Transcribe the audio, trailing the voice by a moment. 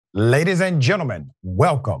Ladies and gentlemen,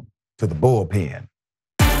 welcome to the Bullpen.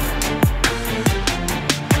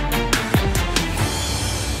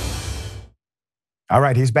 All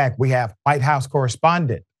right, he's back. We have White House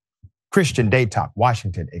correspondent, Christian Datoc,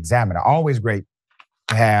 Washington Examiner. Always great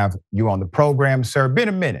to have you on the program, sir. Been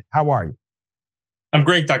a minute. How are you? I'm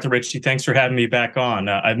great, Dr. Richey. Thanks for having me back on.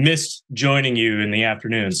 I missed joining you in the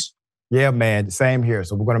afternoons. Yeah, man, same here.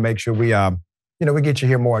 So we're going to make sure we get you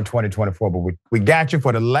here more in 2024, but we got you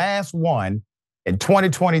for the last one in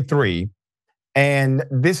 2023, and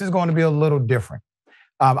this is going to be a little different.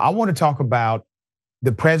 I want to talk about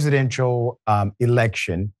the presidential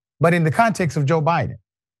election, but in the context of Joe Biden,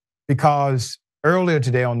 because earlier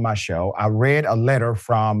today on my show, I read a letter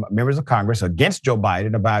from members of Congress against Joe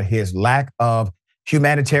Biden about his lack of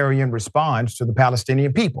humanitarian response to the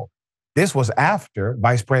Palestinian people. This was after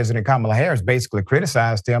Vice President Kamala Harris basically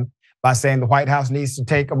criticized him by saying the White House needs to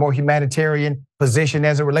take a more humanitarian position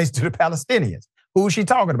as it relates to the Palestinians. Who is she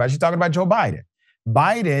talking about? She's talking about Joe Biden.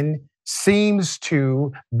 Biden seems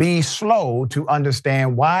to be slow to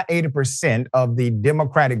understand why 80% of the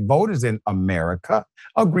Democratic voters in America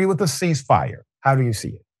agree with the ceasefire. How do you see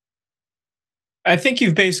it? I think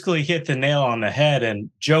you've basically hit the nail on the head, and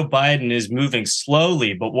Joe Biden is moving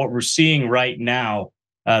slowly. But what we're seeing right now,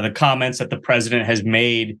 the comments that the president has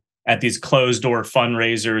made at these closed-door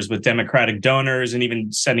fundraisers with Democratic donors, and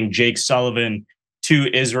even sending Jake Sullivan to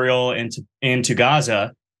Israel and into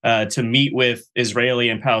Gaza to meet with Israeli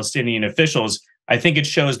and Palestinian officials, I think it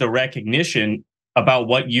shows the recognition about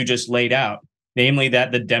what you just laid out, namely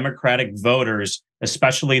that the Democratic voters,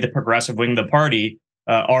 especially the progressive wing of the party,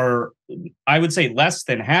 are, I would say, less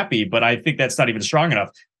than happy, but I think that's not even strong enough.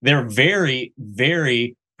 They're very,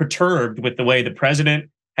 very perturbed with the way the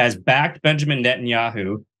president has backed Benjamin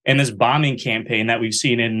Netanyahu in this bombing campaign that we've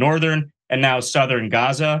seen in northern and now southern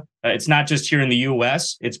Gaza. It's not just here in the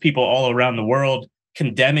U.S., it's people all around the world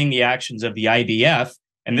condemning the actions of the IDF.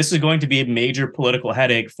 And this is going to be a major political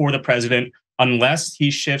headache for the president unless he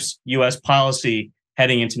shifts U.S. policy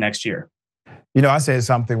heading into next year. You know, I said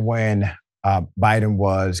something when Biden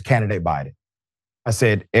was candidate Biden. I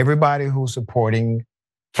said, everybody who's supporting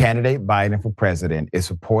candidate Biden for president is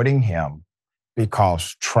supporting him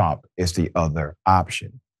because Trump is the other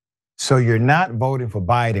option. So you're not voting for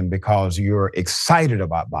Biden because you're excited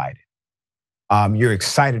about Biden. You're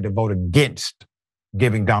excited to vote against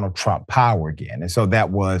giving Donald Trump power again. And so that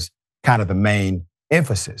was kind of the main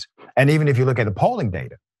emphasis. And even if you look at the polling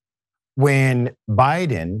data, when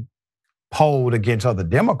Biden polled against other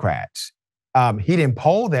Democrats, he didn't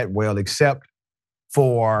poll that well except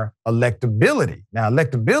for electability. Now,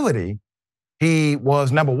 electability, he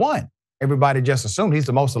was number one. Everybody just assumed he's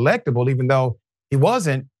the most electable, even though he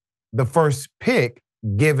wasn't the first pick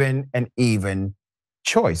given an even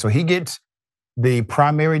choice. So he gets the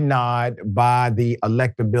primary nod by the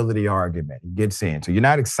electability argument. He gets in. So you're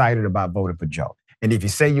not excited about voting for Joe. And if you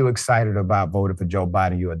say you're excited about voting for Joe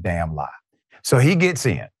Biden, you're a damn lie. So he gets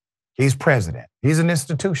in. He's president. He's an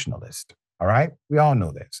institutionalist. All right? We all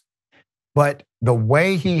know this. But the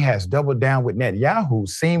way he has doubled down with Netanyahu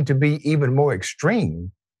seemed to be even more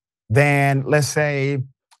extreme than, let's say,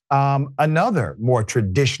 another more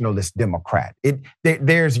traditionalist Democrat.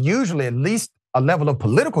 There's usually at least a level of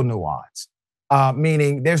political nuance,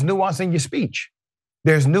 meaning there's nuance in your speech.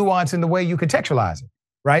 There's nuance in the way you contextualize it,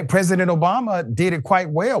 right? President Obama did it quite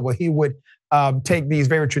well, where he would take these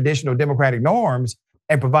very traditional Democratic norms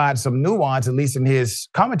and provide some nuance, at least in his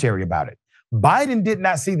commentary about it. Biden did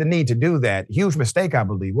not see the need to do that. Huge mistake, I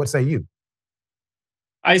believe. What say you?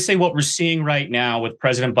 I say what we're seeing right now with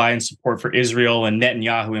President Biden's support for Israel and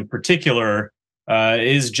Netanyahu in particular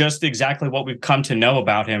is just exactly what we've come to know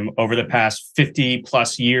about him over the past 50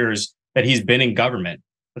 plus years that he's been in government.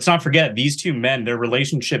 Let's not forget, these two men, their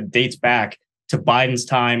relationship dates back to Biden's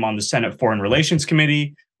time on the Senate Foreign Relations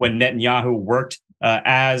Committee, when Netanyahu worked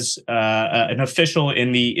as an official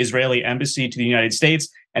in the Israeli embassy to the United States,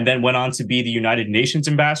 and then went on to be the United Nations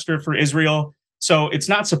ambassador for Israel. So it's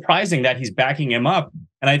not surprising that he's backing him up.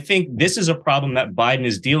 And I think this is a problem that Biden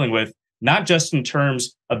is dealing with, not just in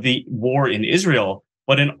terms of the war in Israel,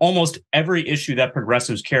 but in almost every issue that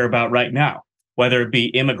progressives care about right now, whether it be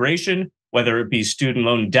immigration, whether it be student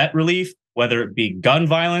loan debt relief, whether it be gun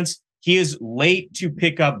violence. He is late to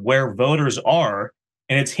pick up where voters are,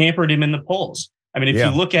 and it's hampered him in the polls. I mean, if you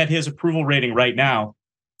look at his approval rating right now,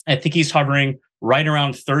 I think he's hovering right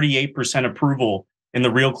around 38% approval in the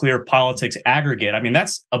Real Clear Politics aggregate. I mean,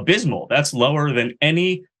 that's abysmal. That's lower than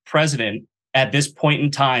any president at this point in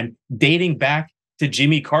time, dating back to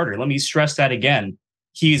Jimmy Carter. Let me stress that again.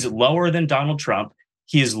 He's lower than Donald Trump.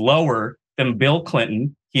 He is lower than Bill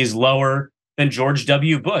Clinton. He is lower than George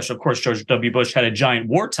W. Bush. Of course, George W. Bush had a giant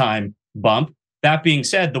wartime bump. That being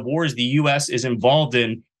said, the wars the U.S. is involved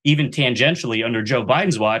in, even tangentially under Joe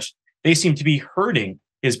Biden's watch, they seem to be hurting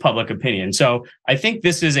his public opinion. So I think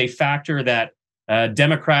this is a factor that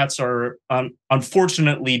Democrats are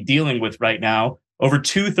unfortunately dealing with right now. Over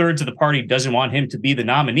 2/3 of the party doesn't want him to be the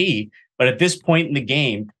nominee. But at this point in the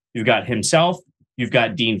game, you've got himself, you've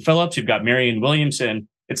got Dean Phillips, you've got Marianne Williamson.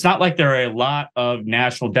 It's not like there are a lot of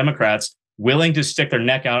national Democrats willing to stick their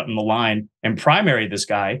neck out in the line and primary this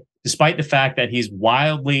guy, despite the fact that he's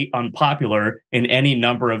wildly unpopular in any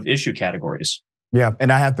number of issue categories. Yeah,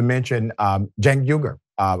 and I have to mention Cenk Uygur,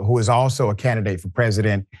 who is also a candidate for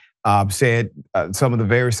president, said some of the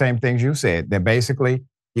very same things you said, that basically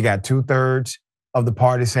you got 2/3 of the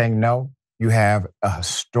party saying no. You have a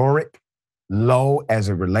historic low as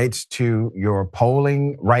it relates to your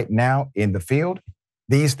polling right now in the field.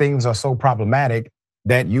 These things are so problematic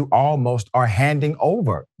that you almost are handing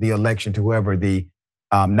over the election to whoever the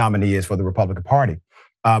nominee is for the Republican Party.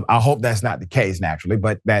 I hope that's not the case naturally,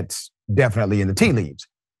 but that's definitely in the tea leaves.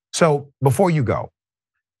 So before you go,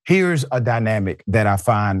 here's a dynamic that I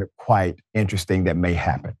find quite interesting that may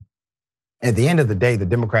happen. At the end of the day, the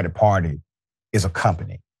Democratic Party is a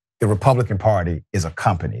company. The Republican Party is a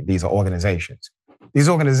company. These are organizations. These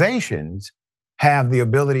organizations have the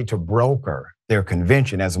ability to broker their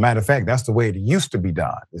convention. As a matter of fact, that's the way it used to be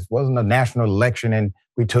done. This wasn't a national election and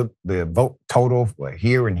we took the vote total for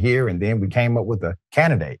here, and then we came up with a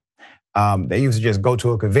candidate. They used to just go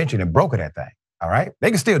to a convention and broker that thing, all right?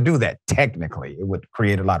 They can still do that technically. It would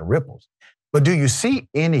create a lot of ripples. But do you see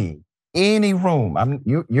any room?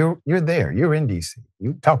 You're there, you're in DC,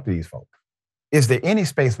 you talk to these folks. Is there any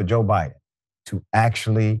space for Joe Biden to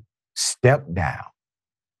actually step down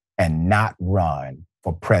and not run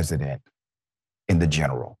for president in the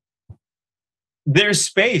general? There's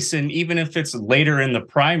space. And even if it's later in the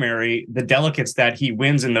primary, the delegates that he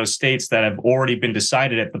wins in those states that have already been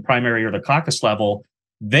decided at the primary or the caucus level,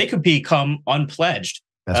 they could become unpledged.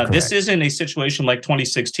 This isn't a situation like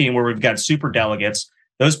 2016 where we've got super delegates.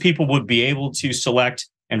 Those people would be able to select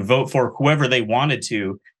and vote for whoever they wanted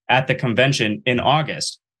to at the convention in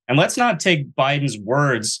August. And let's not take Biden's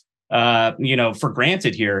words, for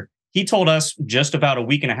granted here. He told us just about a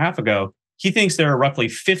week and a half ago, he thinks there are roughly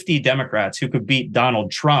 50 Democrats who could beat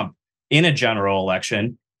Donald Trump in a general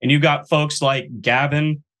election. And you've got folks like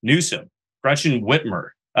Gavin Newsom, Gretchen Whitmer.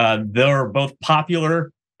 They're both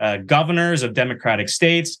popular governors of Democratic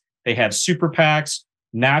states. They have super PACs,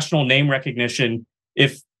 national name recognition.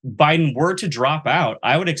 If Biden were to drop out,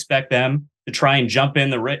 I would expect them to try and jump in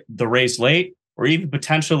the race late, or even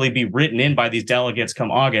potentially be written in by these delegates come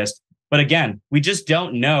August. But again, we just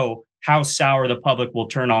don't know how sour the public will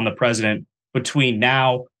turn on the president between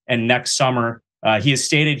now and next summer. He has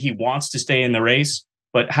stated he wants to stay in the race,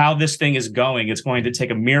 but how this thing is going, it's going to take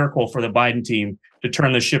a miracle for the Biden team to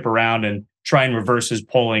turn the ship around and try and reverse his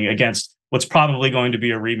polling against what's probably going to be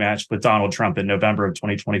a rematch with Donald Trump in November of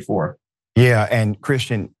 2024. Yeah, and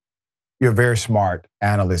Christian, you're a very smart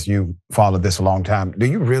analyst. You've followed this a long time. Do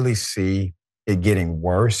you really see it getting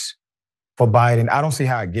worse for Biden? I don't see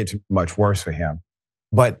how it gets much worse for him.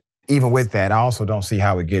 But even with that, I also don't see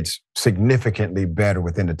how it gets significantly better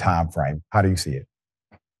within the time frame. How do you see it?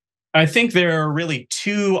 I think there are really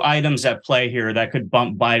two items at play here that could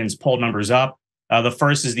bump Biden's poll numbers up. The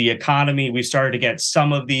first is the economy. We started to get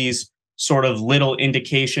some of these sort of little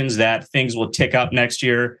indications that things will tick up next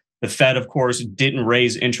year. The Fed, of course, didn't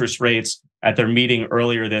raise interest rates at their meeting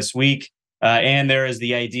earlier this week. And there is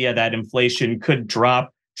the idea that inflation could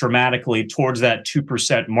drop dramatically towards that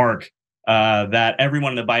 2% mark that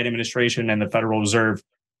everyone in the Biden administration and the Federal Reserve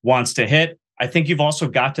wants to hit. I think you've also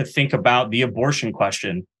got to think about the abortion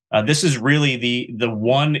question. This is really the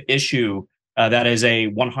one issue that is a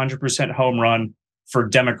 100% home run for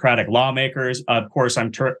Democratic lawmakers. Of course,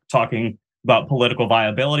 I'm talking about political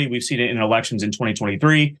viability. We've seen it in elections in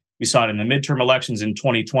 2023. We saw it in the midterm elections in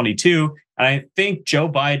 2022. And I think Joe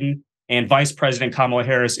Biden and Vice President Kamala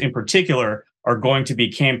Harris in particular are going to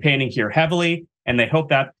be campaigning here heavily. And they hope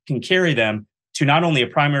that can carry them to not only a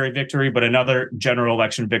primary victory, but another general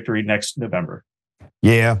election victory next November.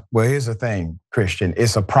 Yeah, well, here's the thing, Christian.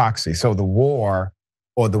 It's a proxy. So the war,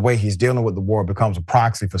 or the way he's dealing with the war, becomes a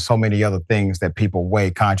proxy for so many other things that people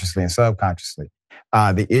weigh consciously and subconsciously.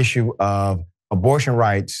 The issue of abortion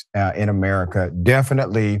rights in America,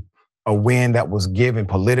 definitely a win that was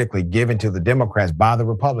politically given to the Democrats by the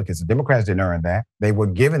Republicans. The Democrats didn't earn that. They were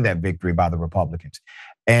given that victory by the Republicans.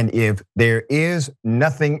 And if there is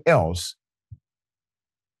nothing else,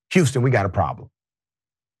 Houston, we got a problem.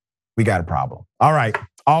 We got a problem. All right.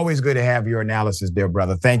 Always good to have your analysis, dear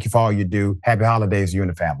brother. Thank you for all you do. Happy holidays to you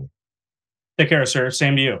and the family. Take care, sir.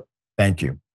 Same to you. Thank you.